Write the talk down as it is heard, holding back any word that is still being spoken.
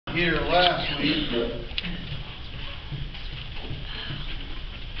Here last week.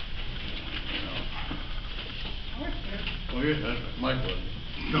 Oh, yeah, Mike was.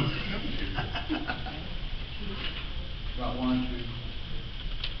 About one, two.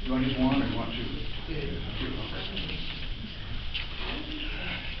 You want just one or you want two?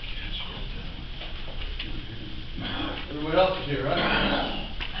 Everybody else is here, right?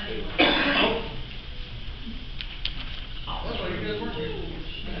 That's why you guys weren't here.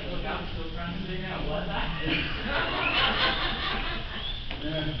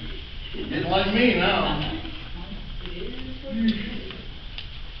 Yeah. Getting like me now.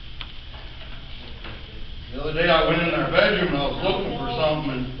 The other day I went in our bedroom and I was looking for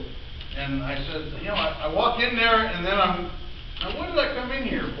something and I said, you know, I walk in there and then now what did I come in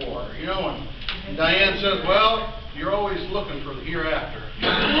here for? You know, and Diane says, well, you're always looking for the hereafter.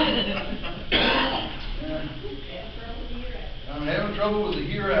 Yeah. I'm having trouble with the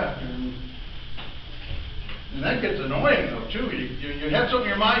hereafter. And that gets annoying though too. You have something in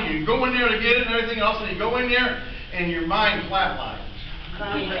your mind, you go in there to get it and everything else, and you go in there and your mind flatlines.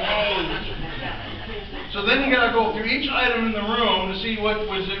 So then you got to go through each item in the room to see what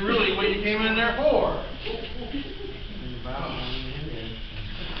was it really what you came in there for.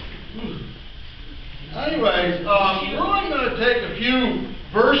 Anyways, we're only going to take a few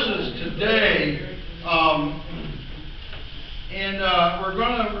verses today, and we're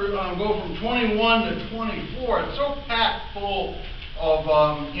going to go from 21 to 24. It's so packed full of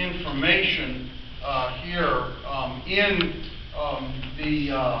information here in the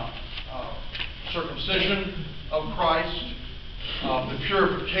circumcision of Christ, the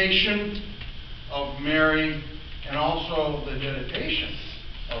purification of Mary, and also the dedication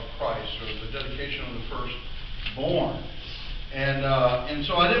of Christ, or the dedication of the firstborn. And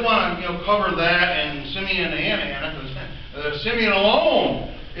so I didn't want to cover that and Simeon and Anna, because Simeon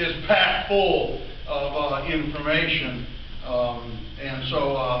alone is packed full of information, and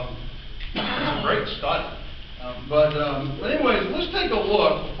so it's a great study. But anyways, let's take a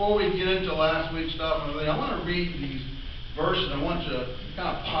look before we get into last week's stuff and everything. I want to read these verses. I want you to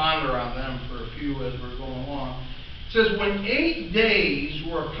kind of ponder on them for a few as we're going along. It says, when 8 days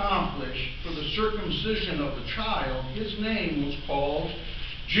were accomplished for the circumcision of the child, his name was called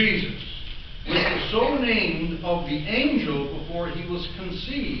Jesus, which was so named of the angel before he was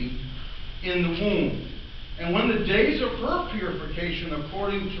conceived in the womb. And when the days of her purification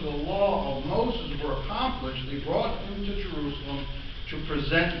according to the law of Moses were accomplished, they brought him to Jerusalem to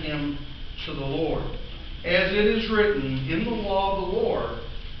present him to the Lord. As it is written in the law of the Lord,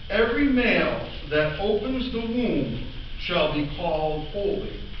 every male that opens the womb shall be called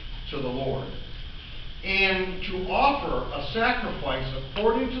holy to the Lord. And to offer a sacrifice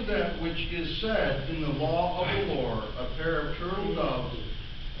according to that which is said in the law of the Lord, a pair of turtle doves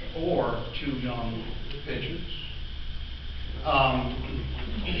or 2 young pigeons.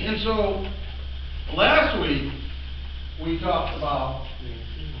 And so last week we talked about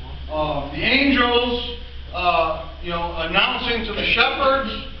the angels announcing to the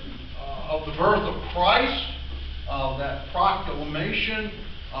shepherds of the birth of Christ, that proclamation,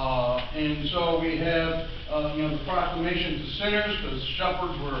 and so we have the proclamation to sinners, because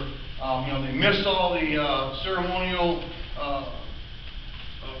shepherds were they missed all the ceremonial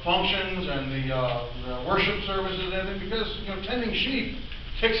functions and the worship services and everything, because tending sheep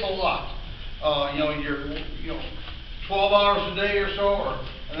takes a lot. You're 12 hours a day or so,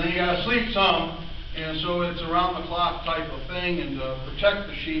 and then you got to sleep some. And so it's around the clock type of thing, and protect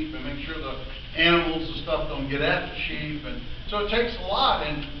the sheep and make sure the animals and stuff don't get at the sheep, and so it takes a lot,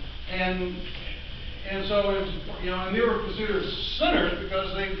 and so it's and they were considered sinners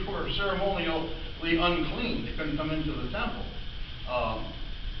because they were ceremonially unclean. They couldn't come into the temple.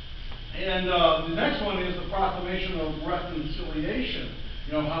 The next one is the proclamation of reconciliation.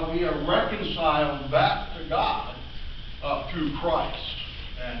 How we are reconciled back to God through Christ.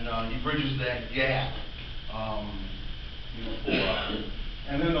 And he bridges that gap for us.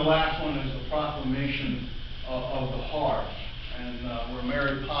 And then the last one is the proclamation of the heart. And where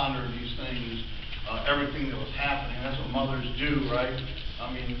Mary pondered these things, everything that was happening. That's what mothers do, right?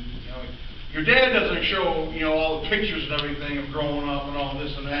 I mean, your dad doesn't show, all the pictures and everything of growing up and all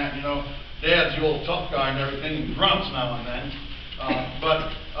this and that. Dad's the old tough guy and everything, and grunts now and then.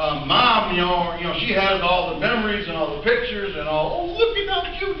 But mom, she has all the memories and all the pictures and all. Oh, look at how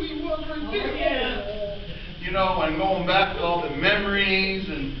cute he was right there. Yeah. And going back to all the memories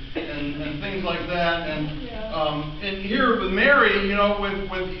and things like that. And here with Mary,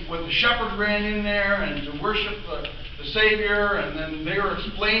 with the shepherds ran in there and to worship the Savior, and then they were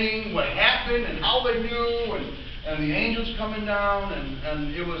explaining what happened and how they knew, and the angels coming down,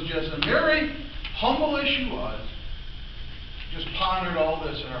 and it was just, and Mary, humble as she was, just pondered all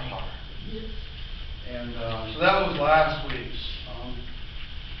this in her heart. And so that was last week's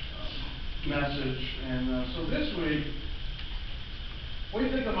message. And so this week, what do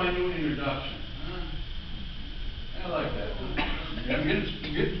you think of my new introduction? I like that. Huh? I'm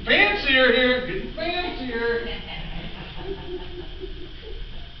getting fancier here, getting fancier.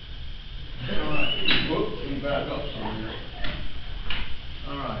 All right. Whoop, let me back up some here.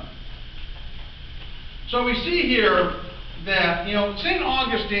 All right. So we see here that, St.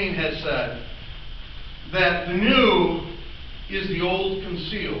 Augustine has said that the new is the old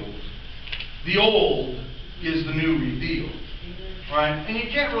concealed. The old is the new revealed. Right? And you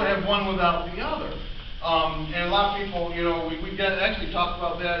can't really have one without the other. And a lot of people, we actually talked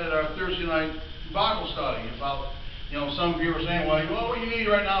about that at our Thursday night Bible study about, some of you were saying, well, what you need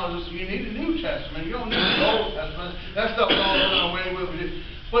right now is you need the New Testament. You don't need the Old Testament. That stuff's all done away with.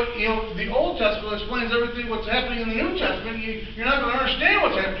 But, the Old Testament explains everything what's happening in the New Testament. You're not going to understand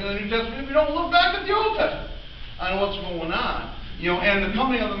what's happening in the New Testament if you don't look back at the Old Testament on what's going on. And the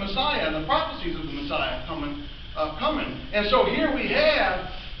coming of the Messiah and the prophecies of the Messiah coming. And so here we have,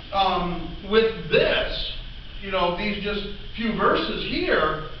 with this, these just few verses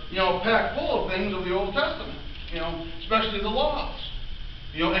here, packed full of things of the Old Testament, especially the laws.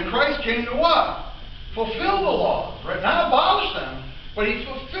 And Christ came to what? Fulfill the laws, right? Not abolish them, but he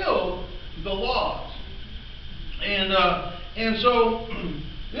fulfilled the laws. And so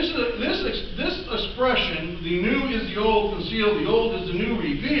this expression, the new is the old concealed, the old is the new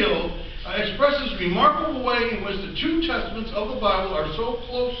revealed, expresses a remarkable way in which the two testaments of the Bible are so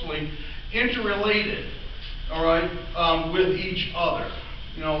closely interrelated, all right, with each other.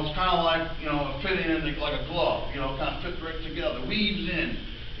 It's kind of like, fitting in like a glove, kind of fit right together, weaves in,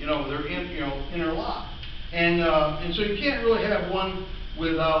 they're interlocked. And so you can't really have one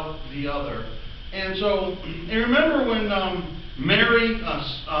without the other. And so, and remember when Mary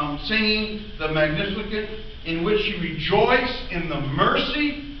singing the Magnificat, in which she rejoiced in the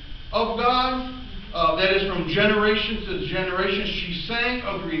mercy of God, that is from generation to generation, she sang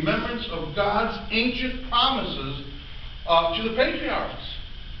of the remembrance of God's ancient promises to the patriarchs.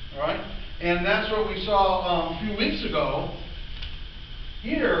 All right? And that's what we saw a few weeks ago.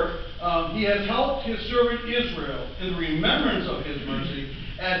 Here, he has helped his servant Israel in the remembrance of his mercy,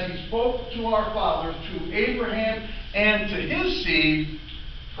 as he spoke to our fathers, to Abraham, and to his seed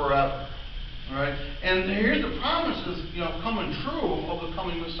forever. All right? And here's the promises, coming true of the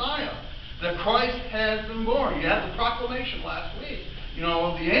coming Messiah, that Christ has been born. You had the proclamation last week,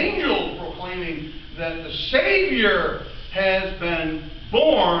 of the angels proclaiming that the Savior has been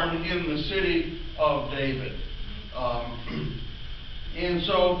born in the city of David. And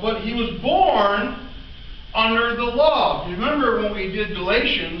so, but he was born under the law. You remember when we did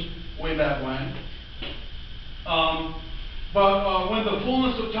Galatians way back when? But when the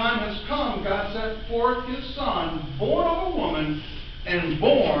fullness of time has come, God sent forth his Son, born of a woman, and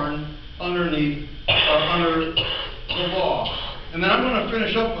born under the law. And then I'm going to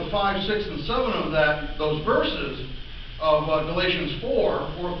finish up with 5, 6, and 7 of those verses of Galatians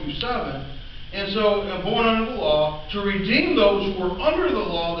 4 through 7. And so, born under the law, to redeem those who were under the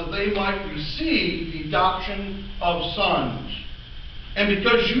law, that they might receive the adoption of sons. And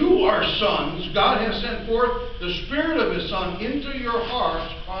because you are sons, God has sent forth the Spirit of his Son into your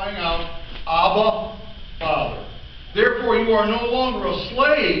hearts, crying out, Abba, Father. Therefore you are no longer a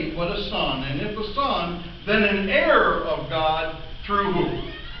slave, but a son. And if a son, then an heir of God through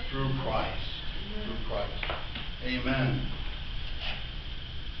who? Through Christ. Through Christ. Amen.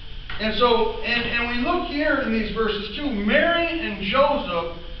 And so, and we look here in these verses too, Mary and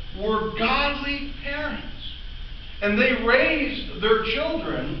Joseph were godly parents. And they raised their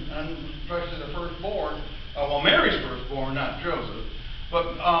children, and especially the firstborn, Mary's firstborn, not Joseph, but,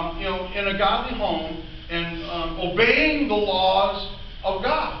 in a godly home and obeying the laws of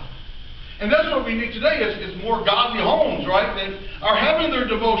God. And that's what we need today is more godly homes, right, that are having their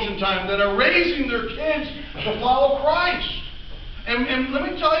devotion time, that are raising their kids to follow Christ. And let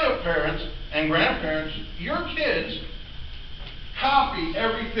me tell you, parents and grandparents, your kids copy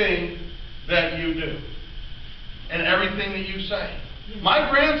everything that you do and everything that you say. My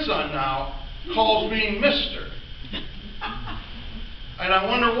grandson now calls me Mr. And I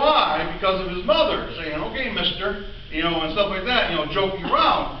wonder why, because of his mother saying, okay, mister, and stuff like that, joking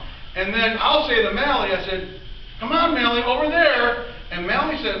around. And then I'll say to Mally, I said, come on, Mally, over there. And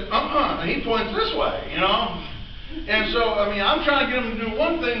Mally said, and he points this way, And so, I'm trying to get him to do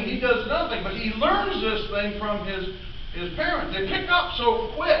one thing, he does another thing, but he learns this thing from his parents. They pick up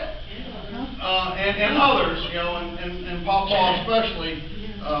so quick. and others, and Papa especially,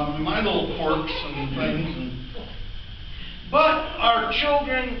 and my little quirks and things. But our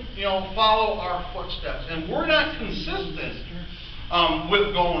children, follow our footsteps, and we're not consistent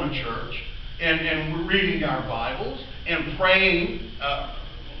with going to church and reading our Bibles and praying,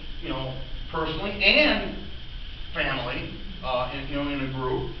 personally and family, in a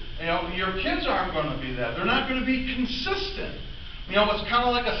group. Your kids aren't going to be that. They're not going to be consistent. It's kind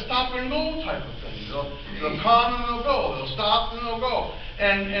of like a stop and go type of thing. They'll come and they'll go. They'll stop and they'll go.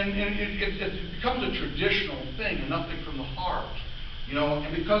 And it becomes a traditional thing and nothing from the heart.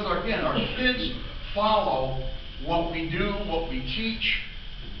 And because, again, our kids follow what we do, what we teach,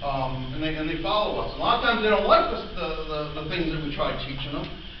 and they follow us. A lot of times they don't like the things that we try teaching them,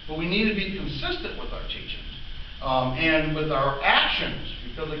 but we need to be consistent with our teachings and with our actions.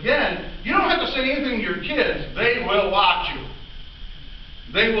 Because, again, you don't have to say anything to your kids. They will watch you.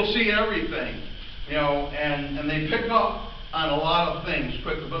 They will see everything, and they pick up on a lot of things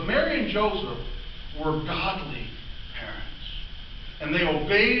quickly. But Mary and Joseph were godly parents, and they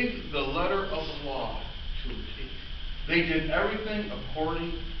obeyed the letter of the law to a T. They did everything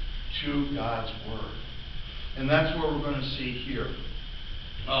according to God's word, and that's what we're going to see here.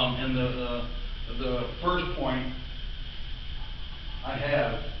 And the first point I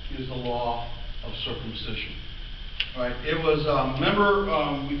have is the law of circumcision. Right. It was, remember,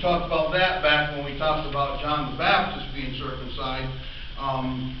 we talked about that back when we talked about John the Baptist being circumcised.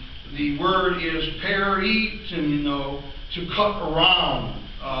 The word is peritemino, to cut around.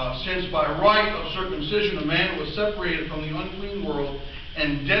 Since by right of circumcision a man was separated from the unclean world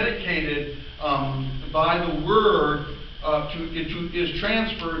and dedicated by the word is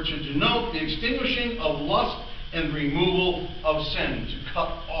transferred to denote the extinguishing of lust and removal of sin, to cut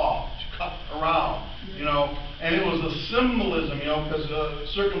off, to cut around. And it was a symbolism, because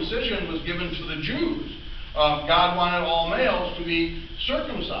circumcision was given to the Jews. God wanted all males to be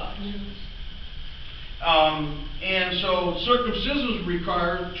circumcised. And so circumcision was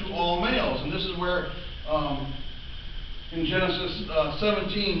required to all males. And this is where, in Genesis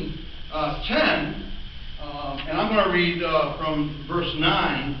 17:10, and I'm going to read from verse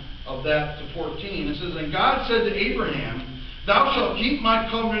 9 of that to 14. It says, "And God said to Abraham, Thou shalt keep my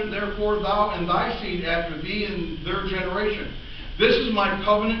covenant, therefore thou and thy seed after thee in their generation. This is my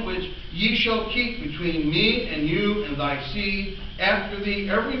covenant which ye shall keep between me and you and thy seed after thee.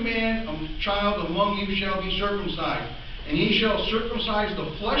 Every man child among you shall be circumcised, and ye shall circumcise the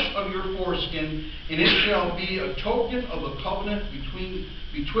flesh of your foreskin, and it shall be a token of the covenant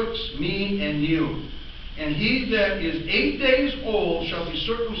betwixt me and you. And he that is 8 days old shall be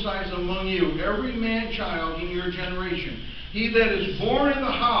circumcised among you, every man child in your generation. He that is born in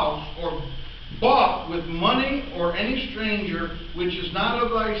the house, or bought with money, or any stranger, which is not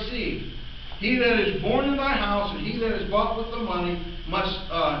of thy seed. He that is born in thy house, and he that is bought with the money,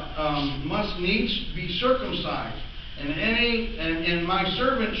 must needs be circumcised. And my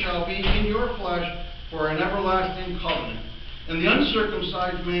servant shall be in your flesh for an everlasting covenant. And the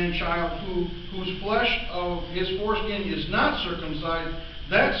uncircumcised man child, whose flesh of his foreskin is not circumcised,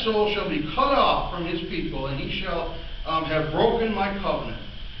 that soul shall be cut off from his people, and he shall have broken my covenant."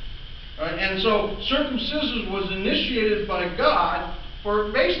 Right? And so circumcision was initiated by God for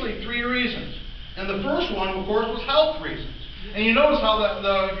basically 3 reasons. And the first one, of course, was health reasons. And you notice how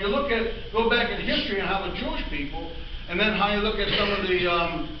if you go back in history and how the Jewish people, and then how you look at some of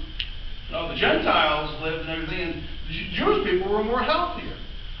the Gentiles lived and everything, and the Jewish people were more healthier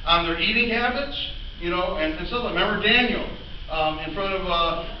on their eating habits, and so remember Daniel in front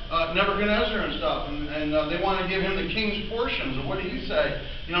of Nebuchadnezzar and stuff, and they want to give him the king's portions. And what did he say?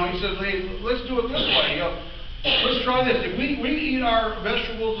 He says, "Hey, let's do it this way. Let's try this. If we eat our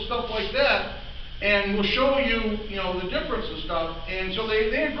vegetables and stuff like that, and we'll show you, the difference and stuff." And so they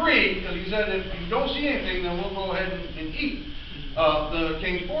agreed, because he said, if you don't see anything, then we'll go ahead and eat the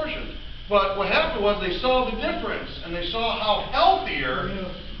king's portions. But what happened was they saw the difference, and they saw how healthier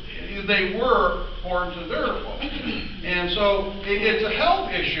they were according to their folk. And so it's a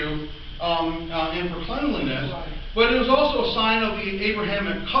health issue and for cleanliness, but it was also a sign of the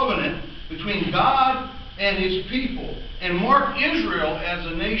Abrahamic covenant between God and his people, and marked Israel as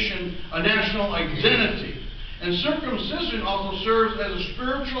a nation, a national identity. And circumcision also serves as a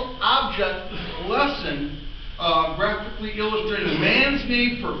spiritual object lesson, graphically illustrating man's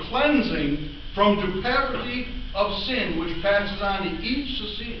need for cleansing from depravity of sin, which passes on to each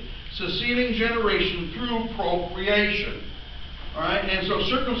succeeding generation through procreation. All right, and so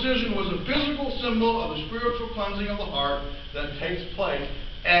circumcision was a physical symbol of the spiritual cleansing of the heart that takes place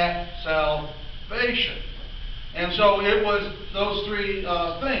at salvation. And so it was those 3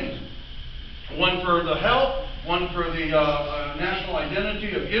 things. One for the health, one for the national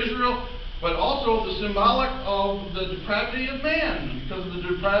identity of Israel, but also the symbolic of the depravity of man, because of the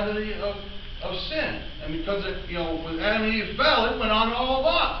depravity of sin. And because it, when Adam and Eve fell, it went on to all of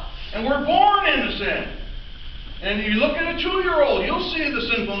us. And we're born into sin. And you look at a 2-year-old, you'll see the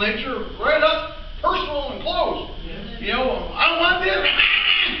sinful nature right up, personal and close. Yes. I want this,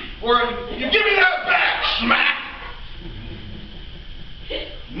 or you give me that back, smack.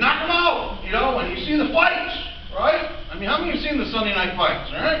 Knock them out, and you see the fights, right? I mean, how many have seen the Sunday night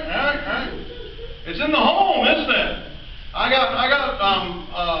fights? All right. It's in the home, isn't it? I got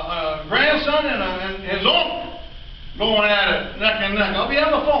a grandson and his uncle going at it neck and neck. I'll be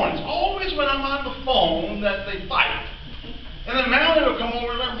on the phone. It's always when I'm on the phone that they fight. And then Manly will come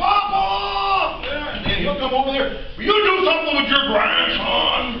over there, Papa! And then he'll come over there, will you do something with your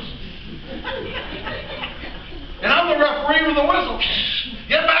grandson? And I'm the referee with the whistle.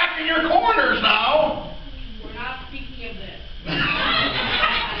 Get back in your corners now. We're not speaking of this.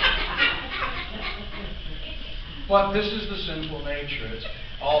 But this is the sinful nature. It's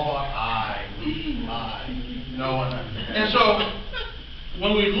all about I, no one. And so,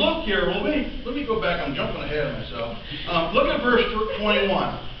 when we look here, let me go back. I'm jumping ahead of myself. Look at verse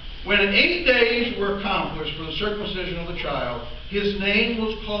 21. When 8 days were accomplished for the circumcision of the child, his name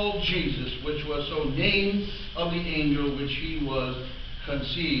was called Jesus, which was so named of the angel which he was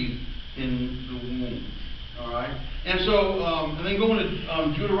conceived in the womb. All right? And so, and then going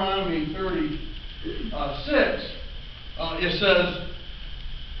to Deuteronomy 36, it says,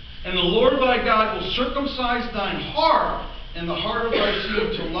 and the Lord thy God will circumcise thine heart and the heart of thy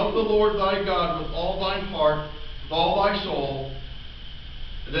seed to love the Lord thy God with all thine heart, with all thy soul,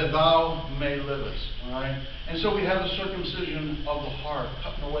 that thou may livest. All right? And so we have the circumcision of the heart,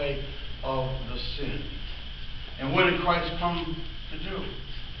 cutting away of the sin. And what did Christ come to do?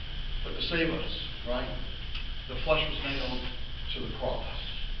 But to save us, right? The flesh was nailed to the cross.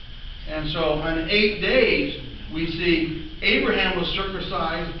 And so on 8 days, we see Abraham was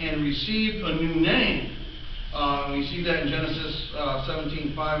circumcised and received a new name. We see that in Genesis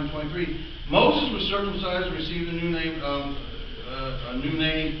 17:5 and 23. Moses was circumcised and received a new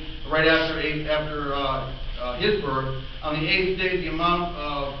name right after his birth. On the 8th day, the amount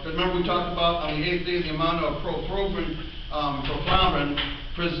of, remember we talked about on the 8th day, the amount of prothrombin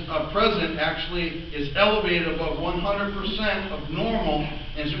present actually is elevated above 100% of normal,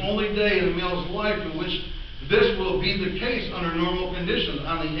 and it's the only day in the male's life in which this will be the case under normal conditions.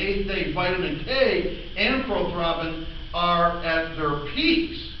 On the 8th day, vitamin K and prothrombin are at their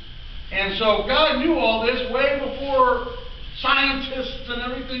peaks. And so God knew all this way before scientists and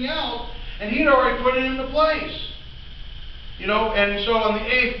everything else, and He'd already put it into place. And so on the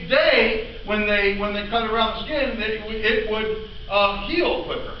 8th day, when they cut around the skin, it would heal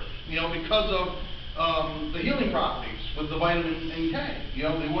quicker, because of the healing properties with the vitamin K.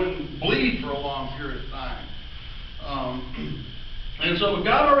 They wouldn't bleed for a long period of time. And so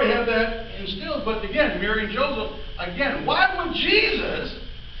God already had that instilled. But again, Mary and Joseph, why would Jesus,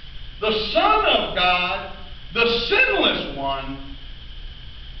 the Son of God, the sinless one,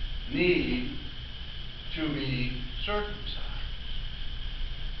 need to be circumcised?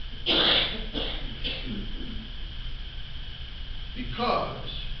 Because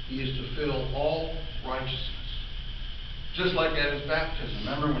He is to fill all righteousness. Just like at His baptism.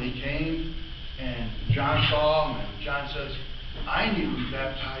 Remember when He came and John saw Him, and John says, I need to be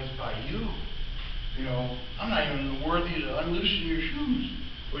baptized by you. I'm not even worthy to unloosen your shoes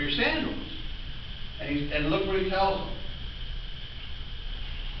or your sandals. And look what He tells him.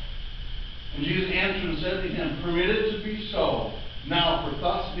 And Jesus answered and said to him, permit it to be so. Now, for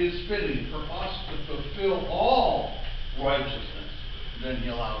thus it is fitting for us to fulfill all righteousness. Then He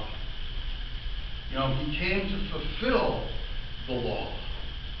allowed it. He came to fulfill the law.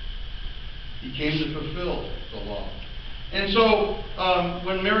 He came to fulfill the law. And so,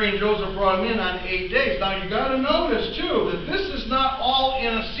 when Mary and Joseph brought Him in on 8 days, now you got to notice too that this is not all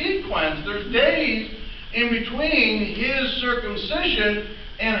in a sequence. There's days in between His circumcision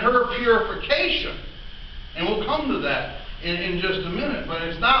and her purification. And we'll come to that in just a minute. But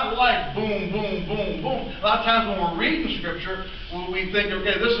it's not like boom, boom, boom, boom. A lot of times when we're reading Scripture, we think,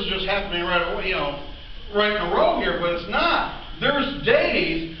 okay, this is just happening right away, right in a row here. But it's not. There's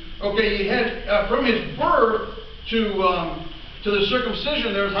days. Okay, you had from His birth to the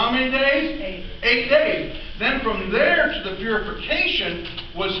circumcision, there's how many days? 8 days. Then from there to the purification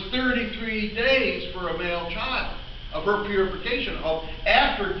was 33 days for a male child of her purification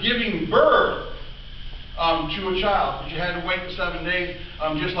after giving birth to a child. But you had to wait the 7 days,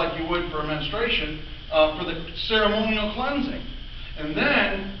 just like you would for a menstruation, for the ceremonial cleansing. And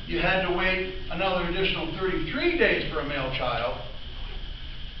then you had to wait another additional 33 days for a male child.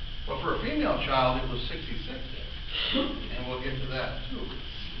 But for a female child, it was 66 days. And we'll get to that too.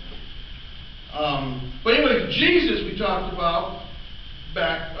 But anyway, Jesus we talked about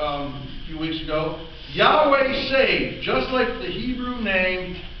back a few weeks ago. Yahweh saved, just like the Hebrew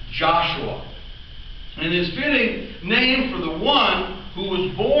name Joshua. And his fitting name for the one who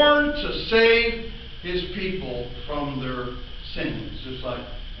was born to save his people from their sins. Just like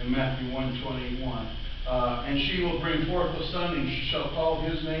in Matthew 1:21. And she will bring forth a son, and she shall call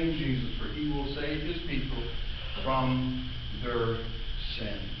his name Jesus, for he will save his people from their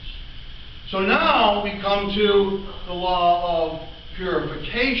sins. So now we come to the law of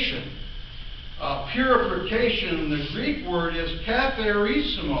purification. Purification, the Greek word is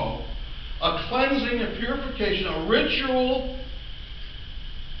katharismo, a cleansing, a purification, a ritual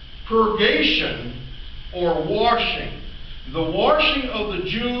purgation or washing. The washing of the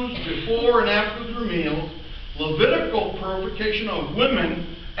Jews before and after their meals, Levitical purification of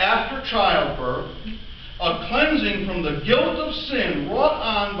women after childbirth, a cleansing from the guilt of sin wrought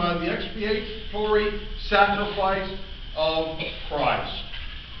on by the expiatory sacrifice of Christ.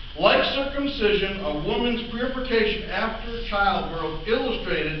 Like circumcision, a woman's purification after childbirth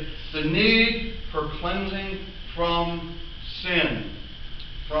illustrated the need for cleansing from sin.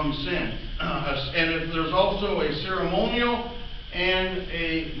 And there's also a ceremonial and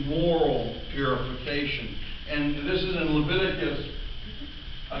a moral purification. And this is in Leviticus.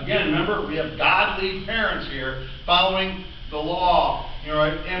 Again, remember, we have godly parents here following the law.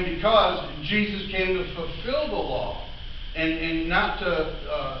 Right? And because Jesus came to fulfill the law and not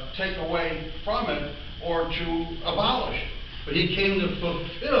to take away from it or to abolish it. But he came to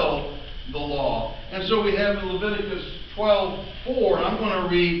fulfill the law. And so we have in Leviticus 12:4, and I'm going to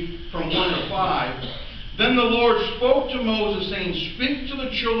read from 1 to 5. Then the Lord spoke to Moses, saying, Speak to the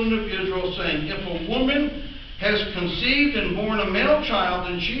children of Israel, saying, If a woman has conceived and born a male child,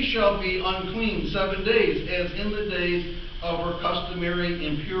 then she shall be unclean 7 days, as in the days of her customary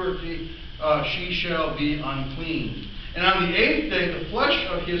impurity she shall be unclean. And on the 8th day the flesh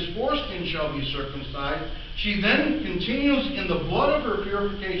of his foreskin shall be circumcised. She then continues in the blood of her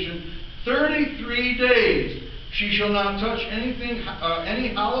purification 33 days. She shall not touch anything, any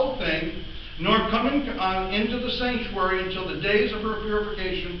hallowed thing, nor come into the sanctuary until the days of her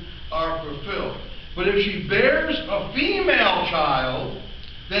purification are fulfilled. But if she bears a female child,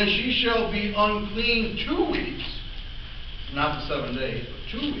 then she shall be unclean 2 weeks. Not the 7 days,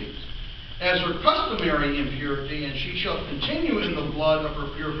 but 2 weeks. As her customary impurity, and she shall continue in the blood of her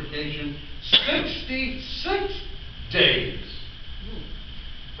purification 66 days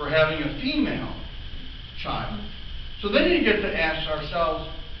for having a female child. So then you get to ask ourselves,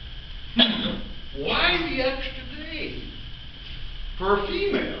 why the extra day for a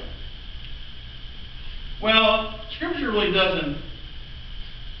female? Well, Scripture really doesn't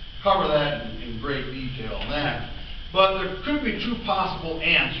cover that in great detail on that, but there could be two possible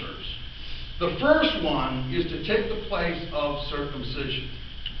answers. The first one is to take the place of circumcision.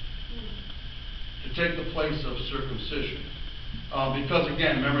 To take the place of circumcision. Because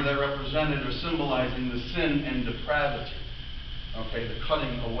again, remember that represented or symbolizing the sin and depravity. Okay, the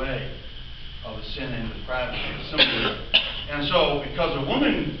cutting away of the sin and depravity. And so, because a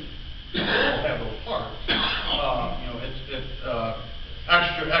woman will have a part, it's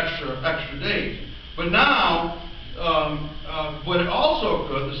extra days. But now, what it also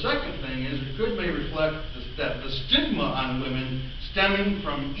could, the second thing is, it could may reflect that the stigma on women stemming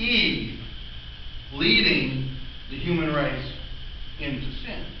from Eve leading the human race into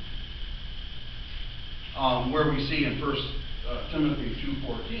sin. Where we see in 1 Timothy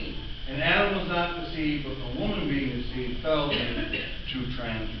 2:14, and Adam was not deceived, but the woman being deceived fell into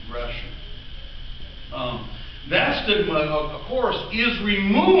transgression. That stigma, of course, is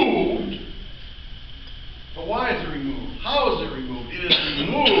removed. But why is it removed? How is it removed? It is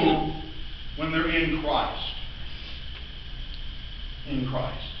removed when they're in Christ. In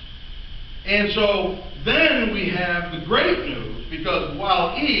Christ. And so then we have the great news, because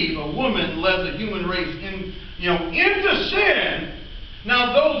while Eve, a woman, led the human race into sin,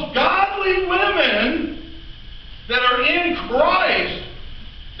 now those godly women that are in Christ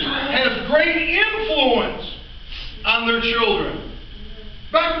has great influence on their children.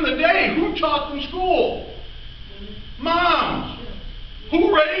 Back in the day, who taught them school? Moms.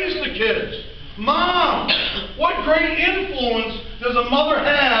 Who raised the kids? Moms. What great influence does a mother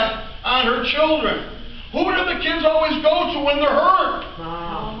have on her children? Who do the kids always go to when they're hurt?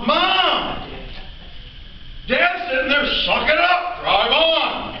 Mom. Dad's sitting there, suck it up, drive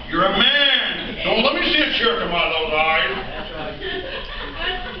on. You're a man. Don't let me see a tear come out of those eyes.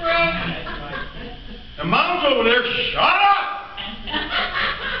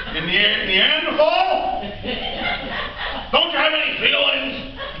 In Neanderthal? Don't you have any feelings?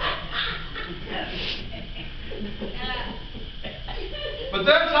 But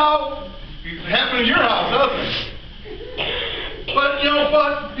that's how it happened in your house, doesn't it? But,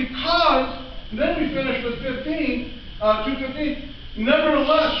 but because, then we finish with 2:15,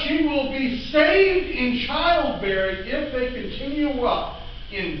 nevertheless, she will be saved in childbearing if they continue what?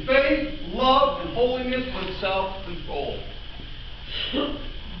 In faith, love, and holiness with self-control.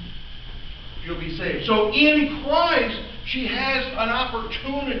 You'll be saved. So in Christ, she has an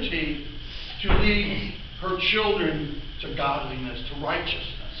opportunity to lead her children to godliness, to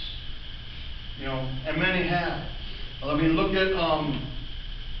righteousness. And many have. I mean, look at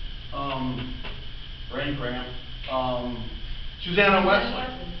Randy Graham, Susanna Wesley.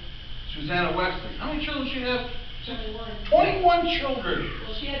 Susanna Wesley. How many children did she have? 21 children.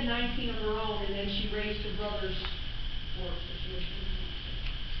 Well, she had 19 of her own, and then she raised her brother's 4.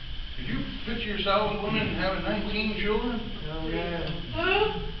 Could you picture yourself as women having 19 children? Oh, yeah.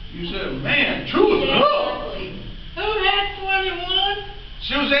 Who? You said, man, 2 of them. Who had 21?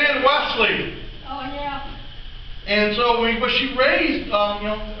 Suzanne Wesley. Oh, yeah. And so, but she raised,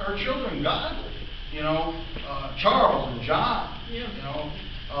 her children godly. Charles and John. Yeah.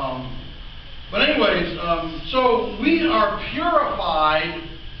 But anyways, so we are purified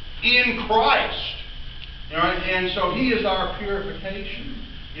in Christ. And so He is our purification.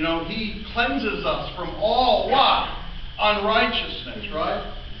 He cleanses us from all what? Unrighteousness, right?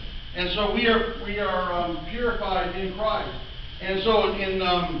 And so we are purified in Christ. And so in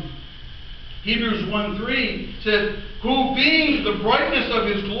Hebrews 1:3 says, who being the brightness of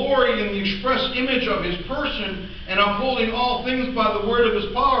His glory and the express image of His person, and upholding all things by the word of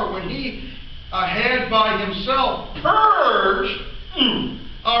His power, when He had by Himself purged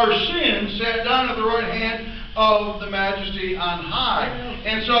our sins, sat down at the right hand of the Majesty on high.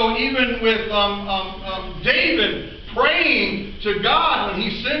 And so even with David praying to God when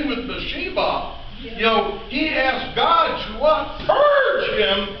he sinned with Bathsheba, he asked God to what? Purge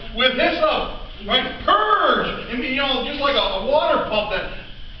him with hyssop. Right? Purge. I mean, just like a water pump that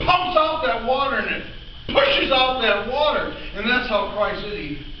pumps out that water and it pushes out that water. And that's how Christ is.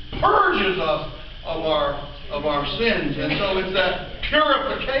 He purges us of our sins. And so it's that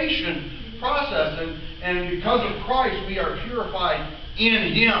purification process. And because of Christ, we are purified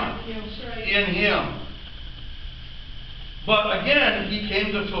in Him. In Him. But again, He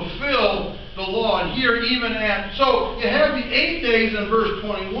came to fulfill the law. And here, even so you have the 8 days in verse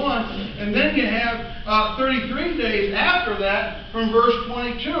 21, and then you have 33 days after that from verse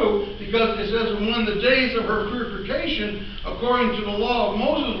 22, because it says, when the days of her purification, according to the law of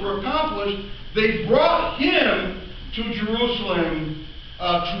Moses, were accomplished, they brought Him to Jerusalem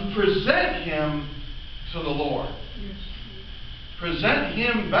to present Him to the Lord. Present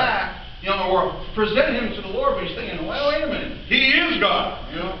Him back, or present Him to the Lord, but He's thinking, well, wait a minute, He is God,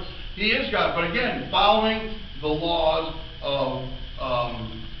 He is God. But again, following the laws of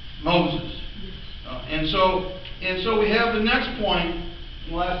Moses. And so we have the next point,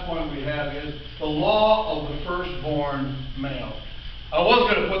 the last point we have is the law of the firstborn male. I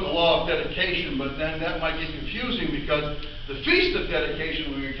was going to put the law of dedication, but then that might get confusing because the feast of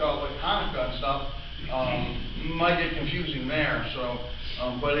dedication, when we talk about Hanukkah and stuff, might get confusing there. So,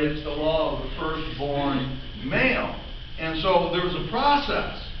 but it's the law of the firstborn male. And so there was a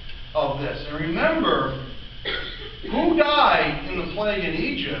process of this. And remember, who died in the plague in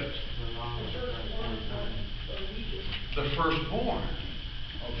Egypt? The firstborn.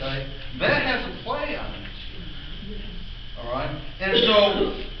 Okay? That has a play on it. Alright? And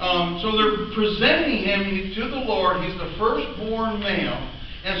so they're presenting him to the Lord. He's the firstborn male.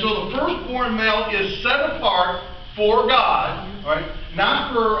 And so the firstborn male is set apart for God, right?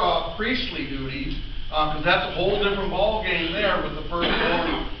 Not for priestly duties, because that's a whole different ball game there with the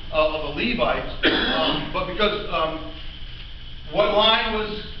firstborn of the Levites. But because what line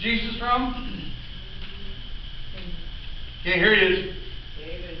was Jesus from? Can't hear you.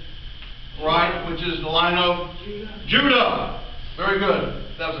 David. Right, which is the line of Judah. Very good.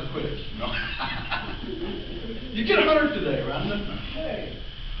 That was a quiz. No. You get 100 today, Rhonda. Hey.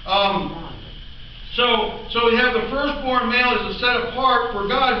 So we have the firstborn male is set apart for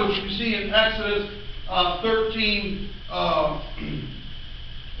God, which we see in Exodus 13.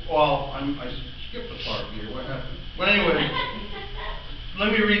 Well, I skipped a part here. What happened? But anyway,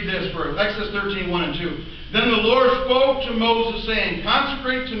 let me read this first. Exodus 13, 1 and 2. Then the Lord spoke to Moses, saying,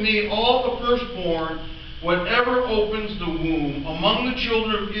 consecrate to me all the firstborn, whatever opens the womb, among the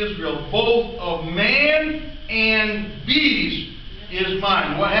children of Israel, both of man and beast, is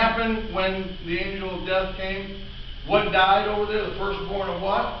mine. What happened when the angel of death came? What died over there? The firstborn of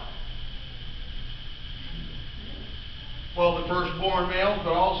what? Well, the firstborn males,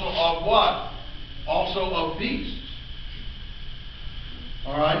 but also of what? Also of beasts.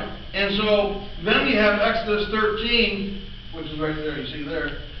 All right? And so then we have Exodus 13, which is right there, you see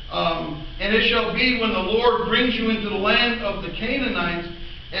there. And it shall be when the Lord brings you into the land of the Canaanites,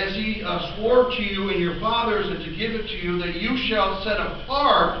 as he swore to you and your fathers, and to give it to you, that you shall set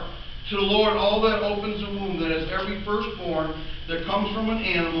apart to the Lord all that opens the womb, that is every firstborn that comes from an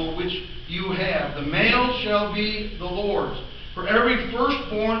animal which you have. The male shall be the Lord's. For every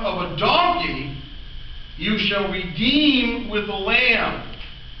firstborn of a donkey you shall redeem with a lamb.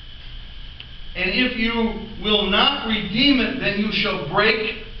 And if you will not redeem it, then you shall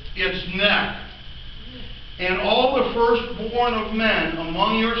break its neck. And all the firstborn of men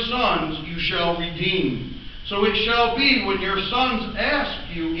among your sons you shall redeem. So it shall be when your sons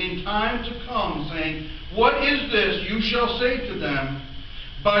ask you in time to come, saying, What is this? You shall say to them,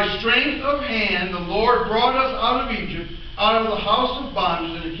 By strength of hand the Lord brought us out of Egypt, out of the house of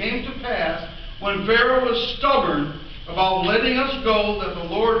bondage. And it came to pass, when Pharaoh was stubborn about letting us go, that the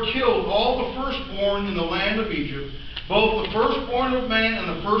Lord killed all the firstborn in the land of Egypt, both the firstborn of man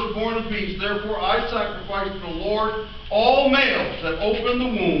and the firstborn of beast. Therefore I sacrifice to the Lord all males that open the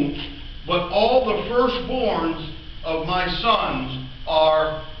womb, but all the firstborns of my sons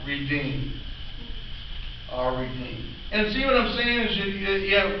are redeemed. Are redeemed. And see what I'm saying is,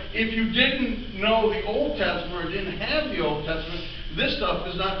 if you didn't know the Old Testament or didn't have the Old Testament, this stuff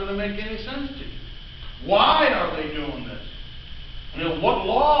is not going to make any sense to you. Why are they doing this? You know, what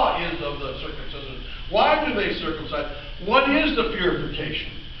law is of the circumcision? Why do they circumcise? What is the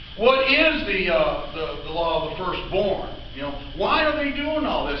purification? What is the law of the firstborn? You know, why are they doing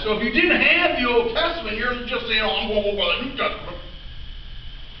all this? So if you didn't have the Old Testament, you're just saying, I'm going to go by the New Testament.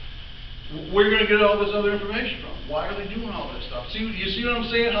 Where are you going to get all this other information from? Why are they doing all this stuff? You see what I'm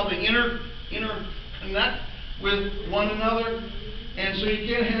saying? How they interconnect with one another? And so you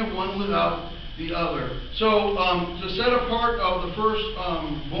can't have one without the other. So to set apart of the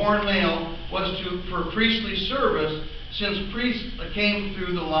first-born male was for priestly service, since priests came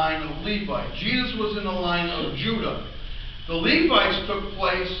through the line of Levi. Jesus was in the line of Judah. The Levites took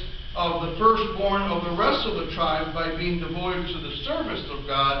place of the firstborn of the rest of the tribes by being devoted to the service of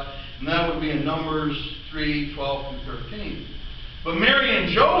God, and that would be in Numbers 3, 12 through 13. But Mary and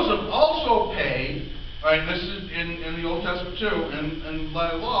Joseph also paid, right, this is in the Old Testament too, and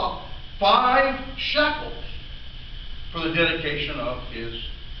by law, 5 shekels for the dedication of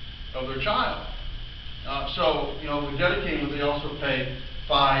their child. So, you know, the dedicating, they also pay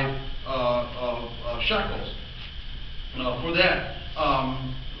 5 shekels for that.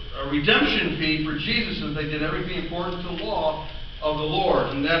 A redemption fee for Jesus, as they did everything according to the law of the Lord.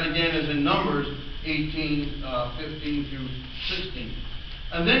 And that again is in Numbers 18, 15 through 16.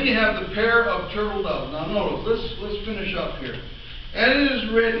 And then you have the pair of turtle doves. Now notice, let's finish up here. And it is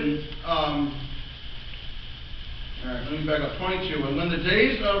written, all right, let me back up, 22. And when the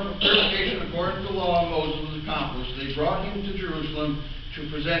days of purification according to the law of Moses was accomplished, they brought him to Jerusalem to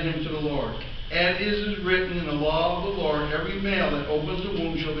present him to the Lord. And it is written in the law of the Lord, every male that opens the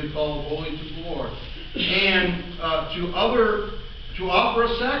womb shall be called holy to the Lord. And to offer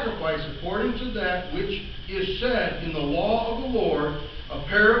a sacrifice according to that which is said in the law of the Lord, a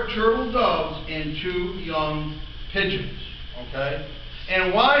pair of turtle doves and 2 young pigeons. Okay?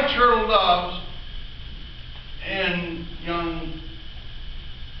 And why turtle doves and young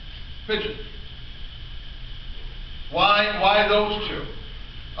pigeons? Why those 2?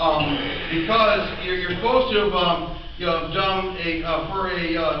 Because you're supposed to have done for a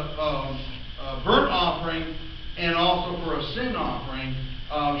burnt offering and also for a sin offering,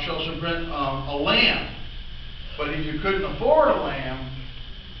 shall submit a lamb. But if you couldn't afford a lamb,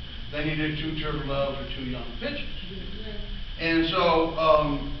 then you did 2 turtle doves or 2 young pigeons. And so,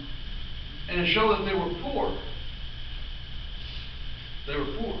 and it showed that they were poor. They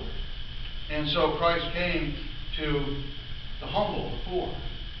were poor. And so Christ came to humble the poor.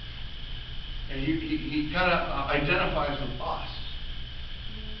 And he kind of identifies with us.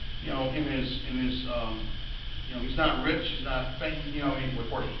 You know, in his you know, he's not rich, he's not famous, you know, of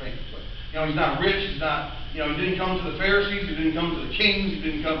course he's famous, but, you know, he's not rich, he's not, you know, he didn't come to the Pharisees, he didn't come to the kings,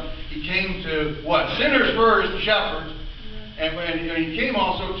 he came to, what, sinners first, the shepherds, and he came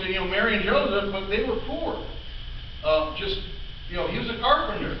also to, you know, Mary and Joseph, but they were poor. You know, he was a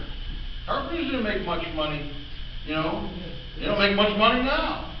carpenter. Carpenters didn't make much money, you know, they don't make much money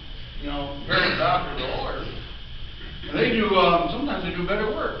now. You know, compared to doctors or lawyers. And they do, sometimes they do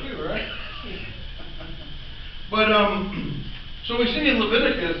better work too, right? But, so we see in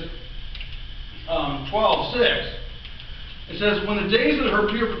Leviticus 12:6, it says, when the days of her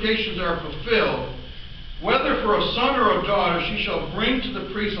purifications are fulfilled, Whether for a son or a daughter, she shall bring to the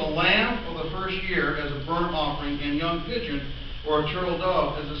priest a lamb for the first year as a burnt offering, and young pigeon or a turtle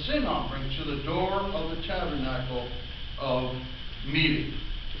dove as a sin offering to the door of the tabernacle of meeting.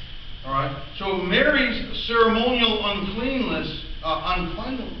 All right. So Mary's ceremonial uncleanness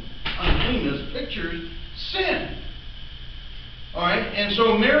pictures sin. All right. And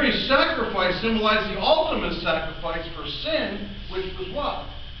so Mary's sacrifice symbolized the ultimate sacrifice for sin, which was what?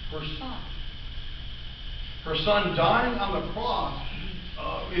 Her son. Her son dying on the cross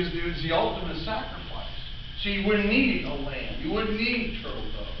is the ultimate sacrifice. So you wouldn't need a lamb. You wouldn't need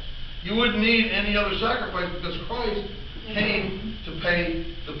turtle doves. You wouldn't need any other sacrifice because Christ came to pay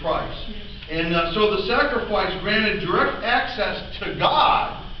the price. And so the sacrifice granted direct access to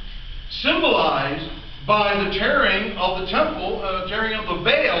God, symbolized by the tearing of the temple, tearing of the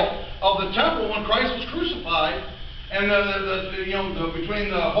veil of the temple when Christ was crucified, and between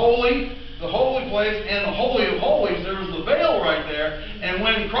the holy place and the Holy of Holies, there was the veil right there. And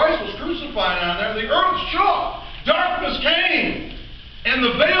when Christ was crucified on there, the earth shook, darkness came, and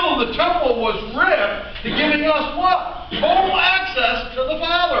the veil of the temple was ripped, giving us what? Total access to the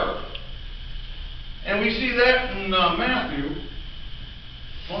Father. And we see that in Matthew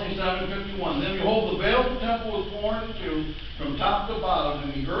 27:51. Then behold, the veil of the temple was torn in two from top to bottom,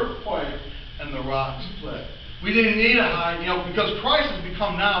 and the earth quaked, and the rocks split. We didn't need a high, because Christ has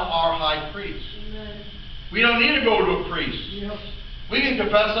become now our high priest. Amen. We don't need to go to a priest. Yes. We can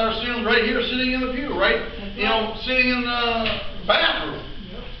confess our sins right here, sitting in the pew, right? Sitting in the bathroom.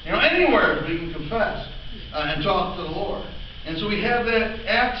 Yep. Anywhere we can confess and talk to the Lord. And so we have that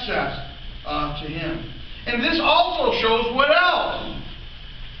access to Him. And this also shows what else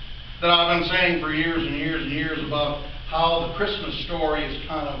that I've been saying for years and years and years about how the Christmas story is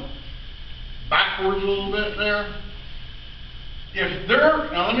kind of backwards a little bit there.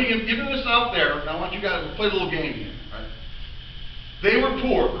 Now let me give you this out there, and I want you guys to play a little game here. Right? They were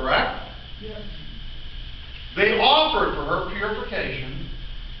poor, correct? Yes. They offered for her purification.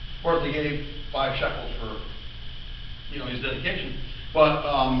 Of course, they gave 5 shekels for, his dedication. But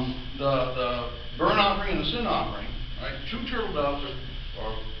the burnt offering and the sin offering, right? 2 turtle doves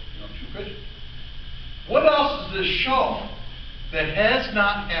or 2 pigeons. What else does this show that has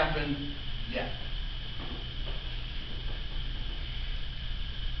not happened yet?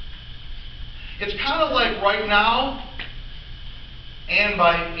 It's kind of like right now and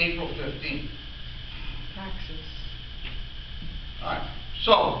by April 15th. Taxes. All right.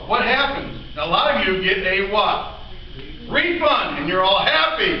 So what happens? Now, a lot of you get a what? Refund, and you're all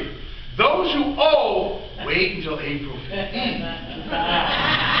happy. Those who owe, wait until April 15th.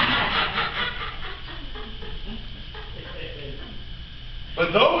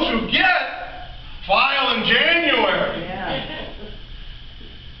 But those who get, file in January. Yeah.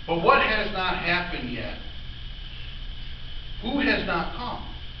 But what has not happened yet? Who has not come?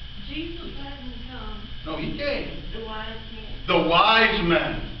 Jesus hasn't come. No, He came. The wise men. The wise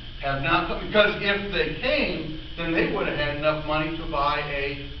men have not come, because if they came, then they would have had enough money to buy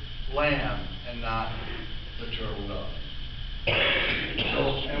a lamb and not the turtle dove.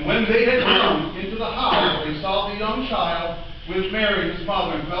 And when they had come into the house, they saw the young child with Mary, his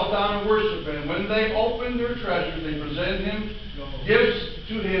mother, and fell down and worshipped Him. And when they opened their treasures, they presented Him gifts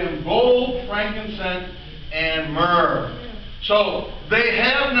to Him, gold, frankincense, and myrrh. So they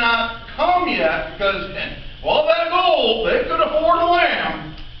have not come yet, because all that gold, they could afford a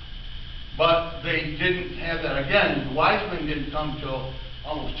lamb, but they didn't have that. Again, the wise men didn't come till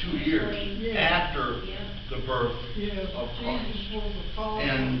almost 2 years after the birth of Christ.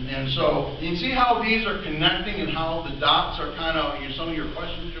 And so you see how these are connecting and how the dots are kind of, some of your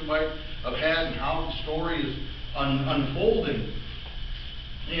questions you might have had, and how the story is unfolding.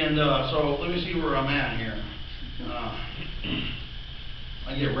 And so let me see where I'm at here.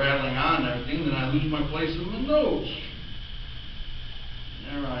 I get rattling on and everything, then I lose my place in the notes.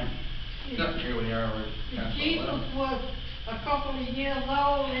 All right. Here we are. Jesus was a couple of years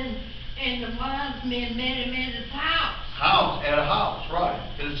old, and the wise men met Him at His house. At a house, right.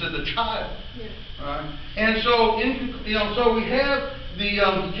 It said the child. Yes. Right. And so, so we have he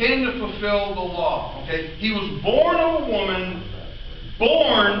came to fulfill the law. Okay. He was born of a woman,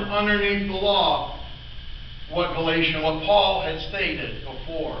 born underneath the law. What Paul had stated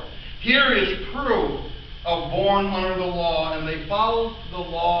before. Here is proof of born under the law, and they followed the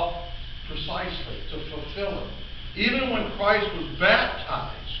law precisely to fulfill it. Even when Christ was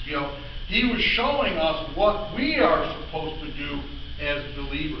baptized, He was showing us what we are supposed to do as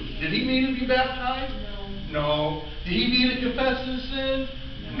believers. Did He need to be baptized? No. Did He need to confess His sins?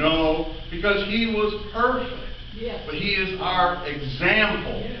 No, because He was perfect. Yes. But He is our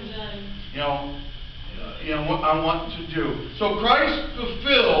example. Yes. what I want to do. So Christ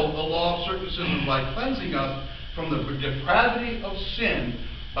fulfilled the law of circumcision by cleansing us from the depravity of sin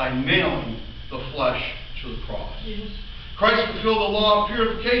by nailing the flesh to the cross. Christ fulfilled the law of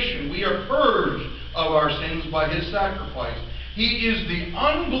purification. We are purged of our sins by His sacrifice. He is the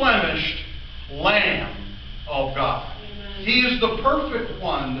unblemished Lamb of God. He is the perfect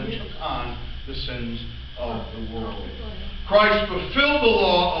one that took on the sins of the world. Christ fulfilled the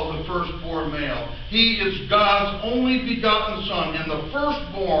law of the firstborn male. He is God's only begotten Son and the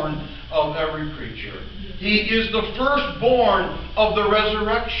firstborn of every creature. He is the firstborn of the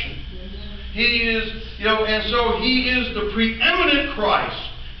resurrection. He is, and so He is the preeminent Christ.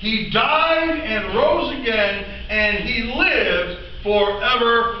 He died and rose again, and He lives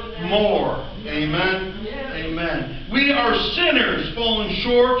forevermore. Amen. Amen. We are sinners falling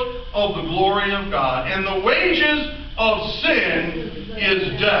short of the glory of God, and the wages of sin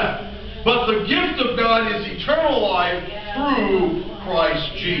is death. But the gift of God is eternal life through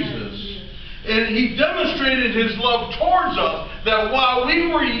Christ Jesus. And He demonstrated His love towards us, that while we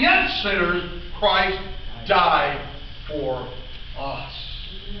were yet sinners, Christ died for us.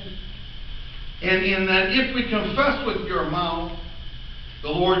 And in that if we confess with your mouth the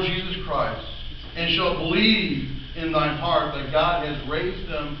Lord Jesus Christ, and shall believe in thine heart that God has raised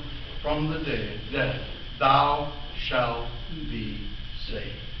Him from the dead, thou shalt be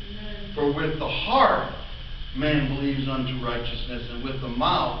saved. For with the heart man believes unto righteousness, and with the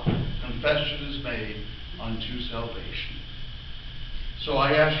mouth confession is made unto salvation. So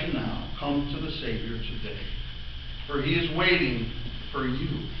I ask you now, come to the Savior today, for He is waiting for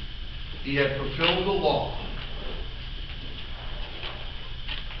you. He had fulfilled the law,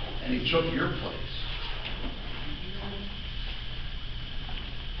 and He took your place.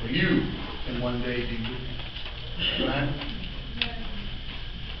 For you can one day be with Him. Amen?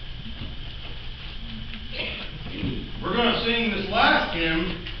 We're going to sing this last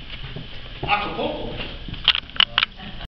hymn a cappella.